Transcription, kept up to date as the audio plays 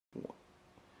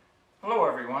Hello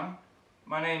everyone,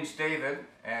 my name's David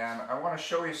and I want to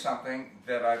show you something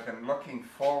that I've been looking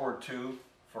forward to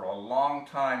for a long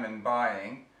time in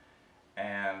buying,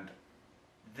 and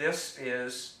this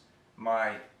is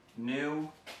my new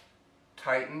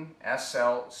Titan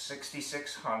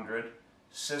SL-6600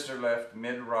 Scissor Lift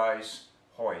Mid-Rise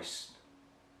Hoist.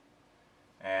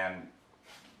 And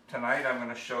tonight I'm going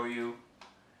to show you,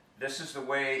 this is the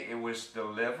way it was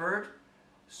delivered.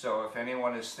 So if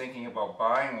anyone is thinking about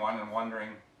buying one and wondering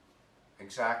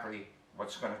exactly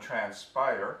what's going to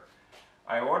transpire,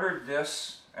 I ordered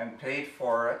this and paid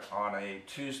for it on a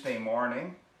Tuesday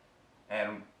morning,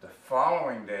 and the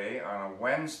following day, on a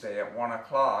Wednesday at 1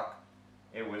 o'clock,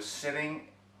 it was sitting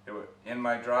in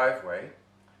my driveway,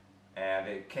 and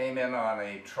it came in on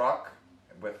a truck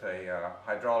with a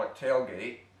hydraulic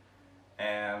tailgate,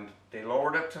 and they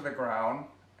lowered it to the ground,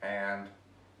 and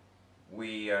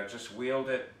we just wheeled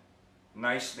it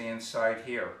nicely inside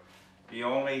here. The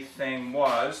only thing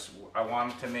was, I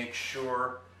wanted to make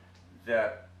sure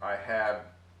that I had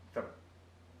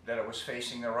that it was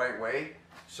facing the right way.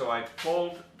 So I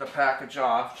pulled the package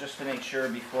off just to make sure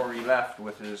before he left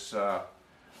with his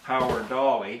power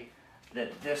dolly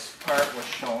that this part was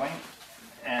showing,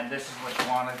 and this is what you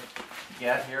want to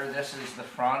get here. This is the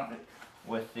front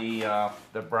with the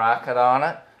bracket on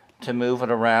it to move it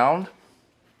around.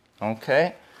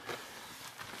 Okay,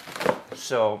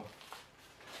 so,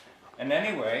 and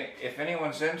anyway, if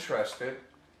anyone's interested,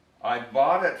 I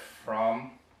bought it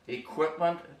from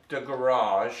Equipment de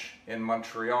Garage in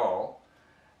Montreal,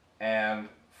 and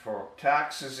for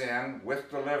taxes in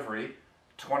with delivery,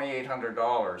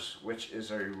 $2,800, which is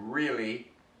a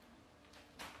really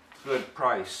good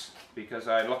price, because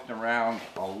I looked around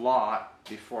a lot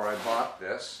before I bought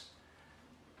this.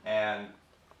 And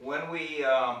when we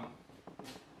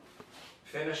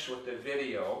finish with the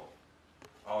video,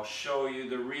 I'll show you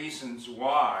the reasons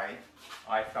why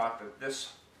I thought that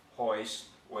this hoist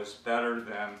was better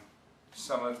than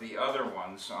some of the other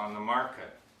ones on the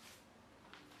market.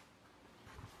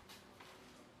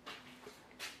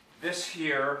 This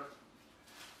here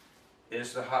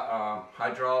is the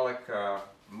hydraulic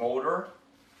motor,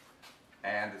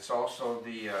 and it's also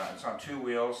it's on two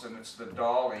wheels, and it's the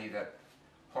dolly that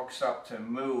hooks up to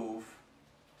move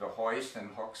the hoist and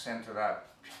hooks into that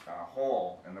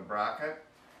hole in the bracket.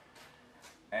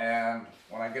 And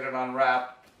when I get it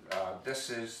unwrapped, this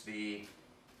is the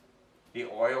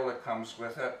oil that comes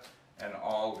with it and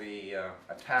all the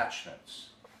attachments.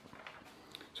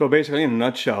 So basically, in a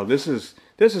nutshell, this is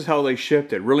how they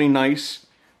shipped it. Really nice,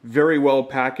 very well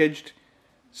packaged,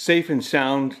 safe and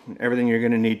sound, everything you're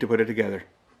going to need to put it together.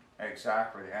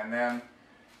 Exactly. And then,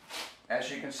 as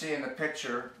you can see in the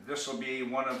picture, this will be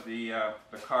one of the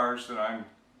cars that I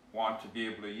want to be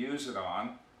able to use it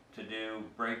on to do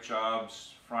brake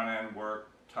jobs, front end work,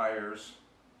 tires.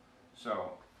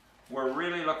 So we're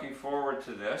really looking forward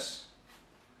to this,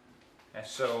 and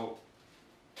so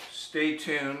stay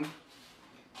tuned.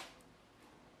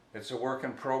 It's a work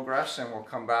in progress, and we'll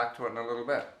come back to it in a little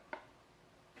bit.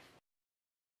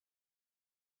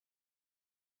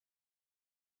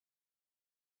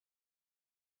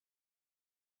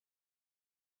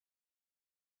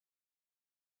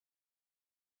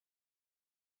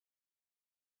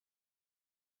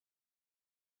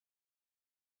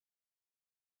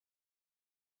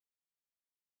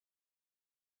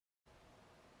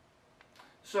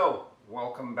 So,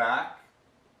 welcome back.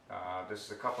 This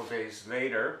is a couple days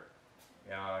later.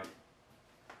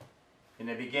 In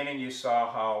the beginning you saw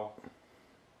how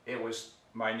it was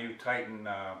my new Titan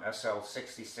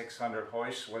SL-6600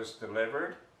 hoist was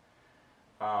delivered.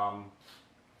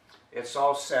 It's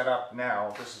all set up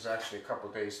now. This is actually a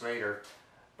couple days later,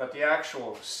 but the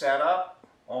actual setup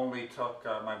only took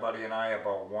my buddy and I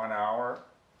about 1 hour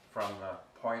from the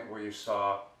point where you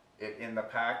saw it in the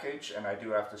package, and I do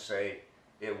have to say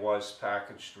it was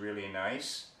packaged really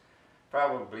nice.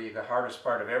 Probably the hardest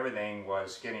part of everything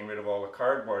was getting rid of all the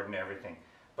cardboard and everything.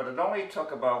 But it only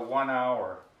took about 1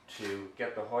 hour to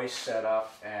get the hoist set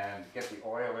up and get the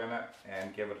oil in it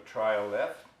and give it a trial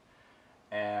lift.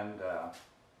 And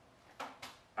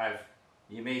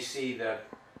you may see that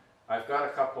I've got a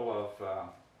couple of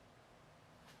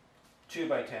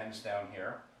 2x10s down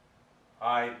here.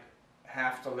 I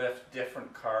have to lift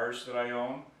different cars that I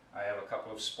own. I have a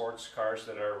couple of sports cars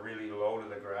that are really low to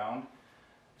the ground,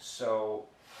 so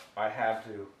I have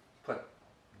to put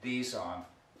these on,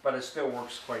 but it still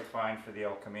works quite fine for the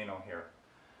El Camino here.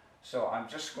 So I'm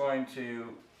just going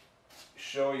to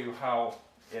show you how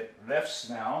it lifts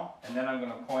now, and then I'm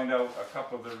going to point out a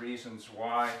couple of the reasons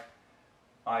why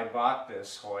I bought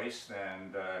this hoist,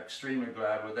 and extremely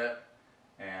glad with it.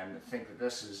 and think that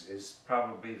this is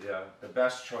probably the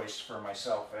best choice for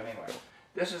myself anyway.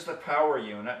 This is the power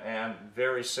unit, and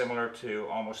very similar to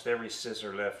almost every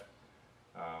scissor lift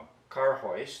car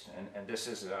hoist, and this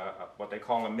is what they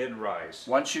call a mid-rise.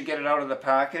 Once you get it out of the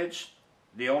package,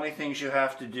 the only things you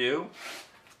have to do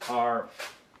are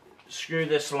screw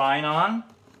this line on.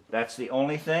 That's the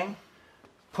only thing.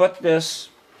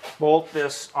 Bolt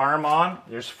this arm on.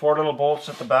 There's 4 little bolts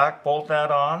at the back. Bolt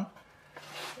that on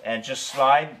and just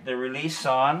slide the release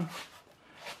on.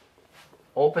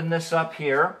 Open this up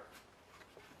here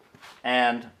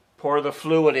and pour the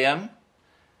fluid in,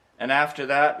 and after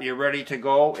that you're ready to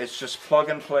go. It's just plug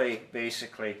and play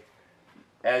basically.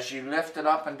 As you lift it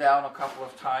up and down a couple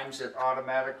of times, it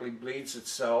automatically bleeds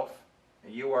itself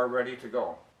and you are ready to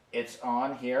go. It's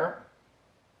on here.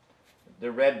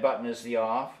 The red button is the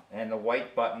off, and the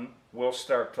white button will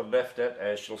start to lift it,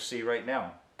 as you'll see right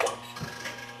now.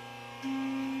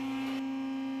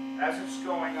 As it's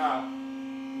going up,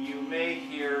 you may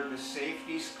hear the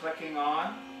safeties clicking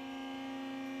on.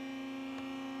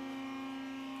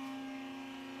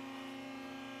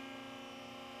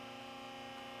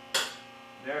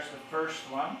 There's the first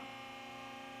one.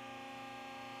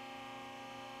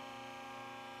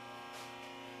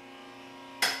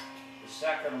 The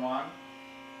second one.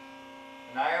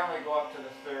 And I only go up to the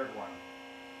third one.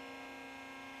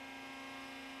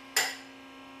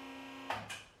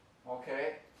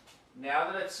 Okay,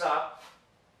 now that it's up,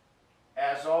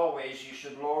 as always, you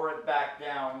should lower it back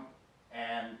down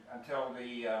and until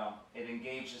it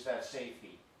engages that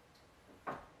safety.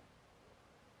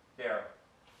 There.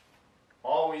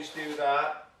 Always do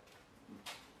that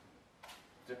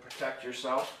to protect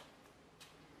yourself.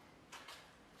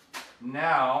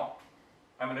 Now,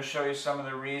 I'm going to show you some of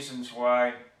the reasons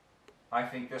why I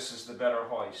think this is the better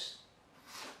hoist.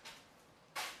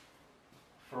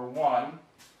 For one,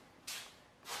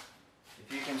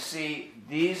 if you can see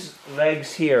these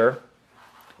legs here,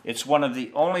 it's one of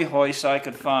the only hoists I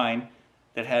could find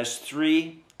that has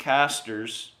 3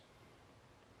 casters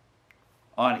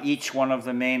on each one of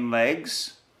the main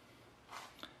legs.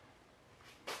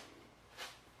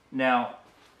 Now,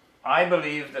 I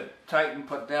believe that Titan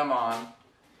put them on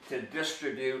to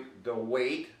distribute the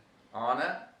weight on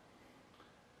it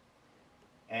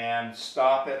and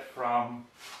stop it from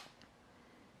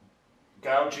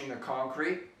gouging the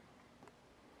concrete,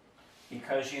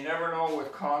 because you never know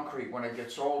with concrete when it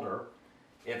gets older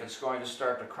if it's going to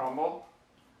start to crumble.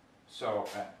 So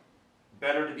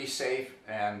better to be safe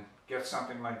and get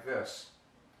something like this.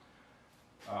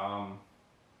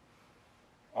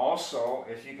 Also,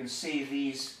 if you can see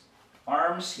these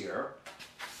arms here,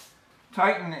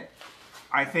 Titan,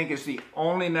 I think, is the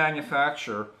only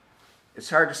manufacturer, it's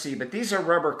hard to see, but these are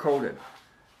rubber coated.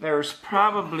 There's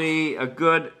probably a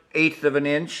good 1/8 of an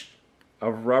inch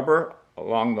of rubber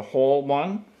along the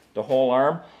whole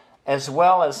arm, as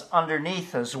well as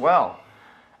underneath as well.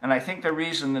 And I think the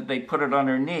reason that they put it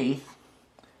underneath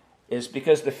is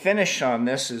because the finish on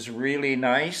this is really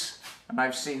nice, and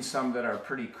I've seen some that are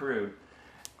pretty crude,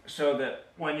 so that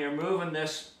when you're moving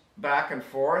this back and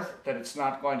forth, that it's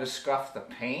not going to scuff the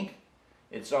paint.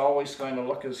 It's always going to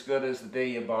look as good as the day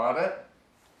you bought it.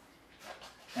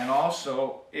 And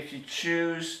also, if you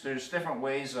choose, there's different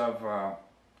ways of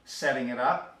setting it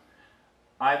up.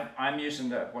 I'm using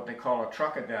what they call a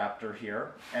truck adapter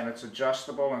here, and it's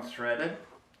adjustable and threaded.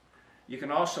 You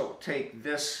can also take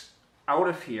this out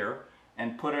of here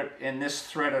and put it in this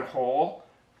threaded hole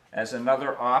as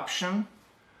another option,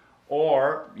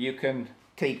 or you can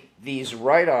take these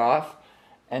right off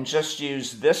and just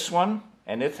use this one,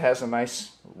 and it has a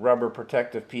nice rubber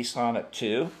protective piece on it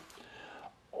too.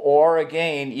 Or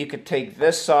again, you could take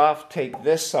this off,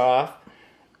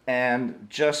 and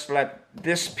just let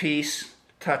this piece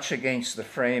touch against the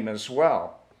frame as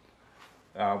well,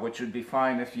 which would be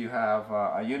fine if you have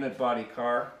a unit body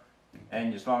car,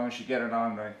 and as long as you get it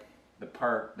on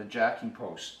the jacking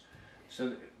post.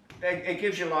 So it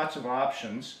gives you lots of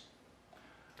options.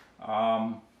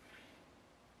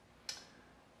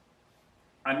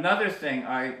 Another thing,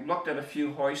 I looked at a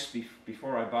few hoists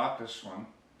before I bought this one,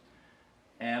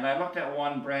 and I looked at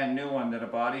one brand new one that a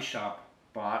body shop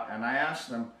bought, and I asked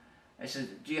them, I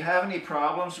said, do you have any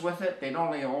problems with it? They'd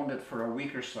only owned it for a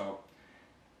week or so.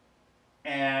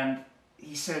 And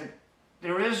he said,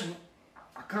 there is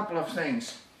a couple of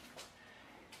things.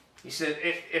 He said,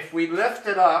 if we lift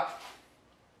it up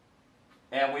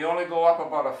and we only go up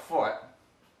about 1 foot,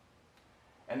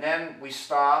 and then we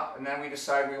stop, and then we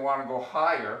decide we want to go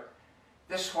higher,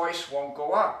 this hoist won't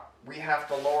go up. We have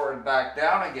to lower it back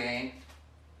down again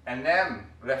and then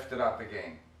lift it up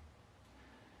again.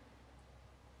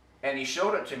 And he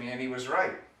showed it to me and he was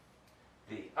right.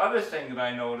 The other thing that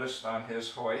I noticed on his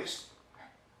hoist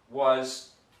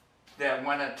was that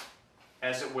when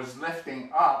as it was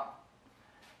lifting up,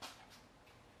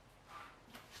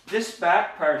 this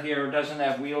back part here doesn't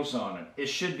have wheels on it. It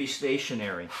should be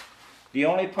stationary. The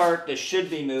only part that should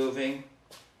be moving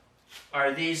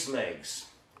are these legs.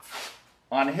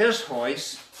 On his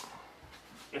hoist,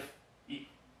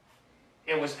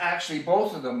 it was actually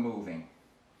both of them moving.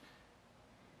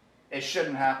 It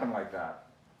shouldn't happen like that.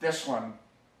 This one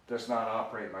does not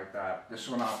operate like that. This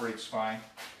one operates fine.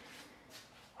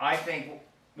 I think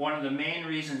one of the main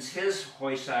reasons his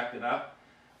hoist acted up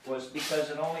was because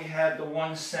it only had the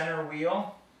one center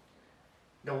wheel.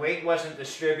 The weight wasn't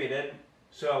distributed,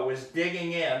 so it was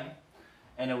digging in,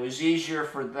 and it was easier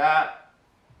for that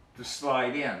to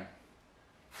slide in.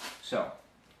 So,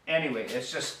 anyway,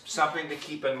 it's just something to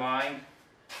keep in mind,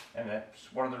 and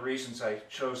that's one of the reasons I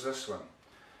chose this one.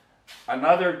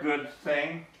 Another good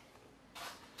thing,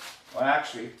 well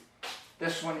actually,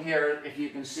 this one here, if you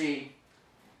can see,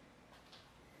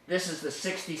 this is the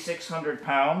 6,600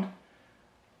 pound.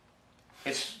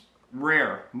 It's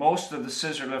rare. Most of the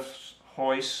scissor lift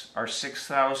hoists are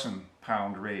 6,000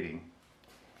 pound rating.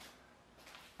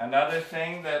 Another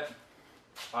thing that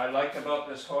I like about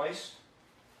this hoist,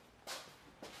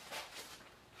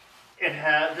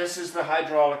 this is the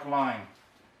hydraulic line.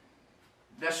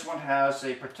 This one has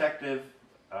a protective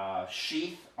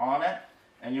sheath on it,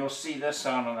 and you'll see this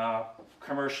on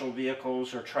commercial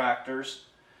vehicles or tractors.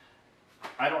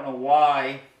 I don't know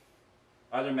why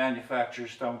other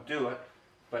manufacturers don't do it,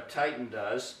 but Titan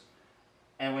does.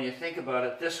 And when you think about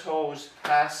it, this hose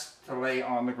has to lay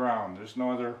on the ground. There's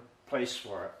no other place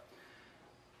for it.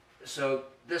 So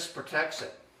this protects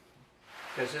it,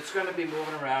 because it's going to be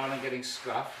moving around and getting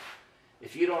scuffed.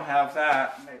 If you don't have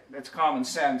that, it's common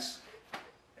sense.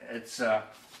 It's a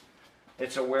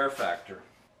wear factor.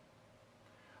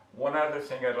 One other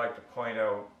thing I'd like to point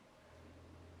out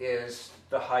is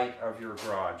the height of your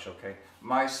garage, okay?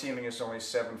 My ceiling is only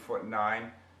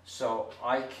 7'9", so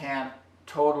I can't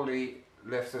totally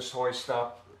lift this hoist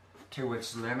up to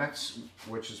its limits,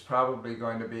 which is probably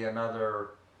going to be another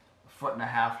 1.5 feet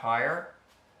higher.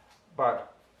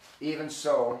 But even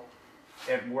so,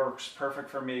 it works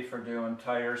perfect for me for doing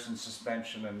tires and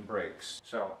suspension and brakes.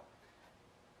 So,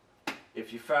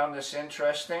 if you found this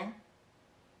interesting,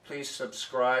 please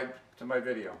subscribe to my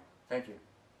video. Thank you.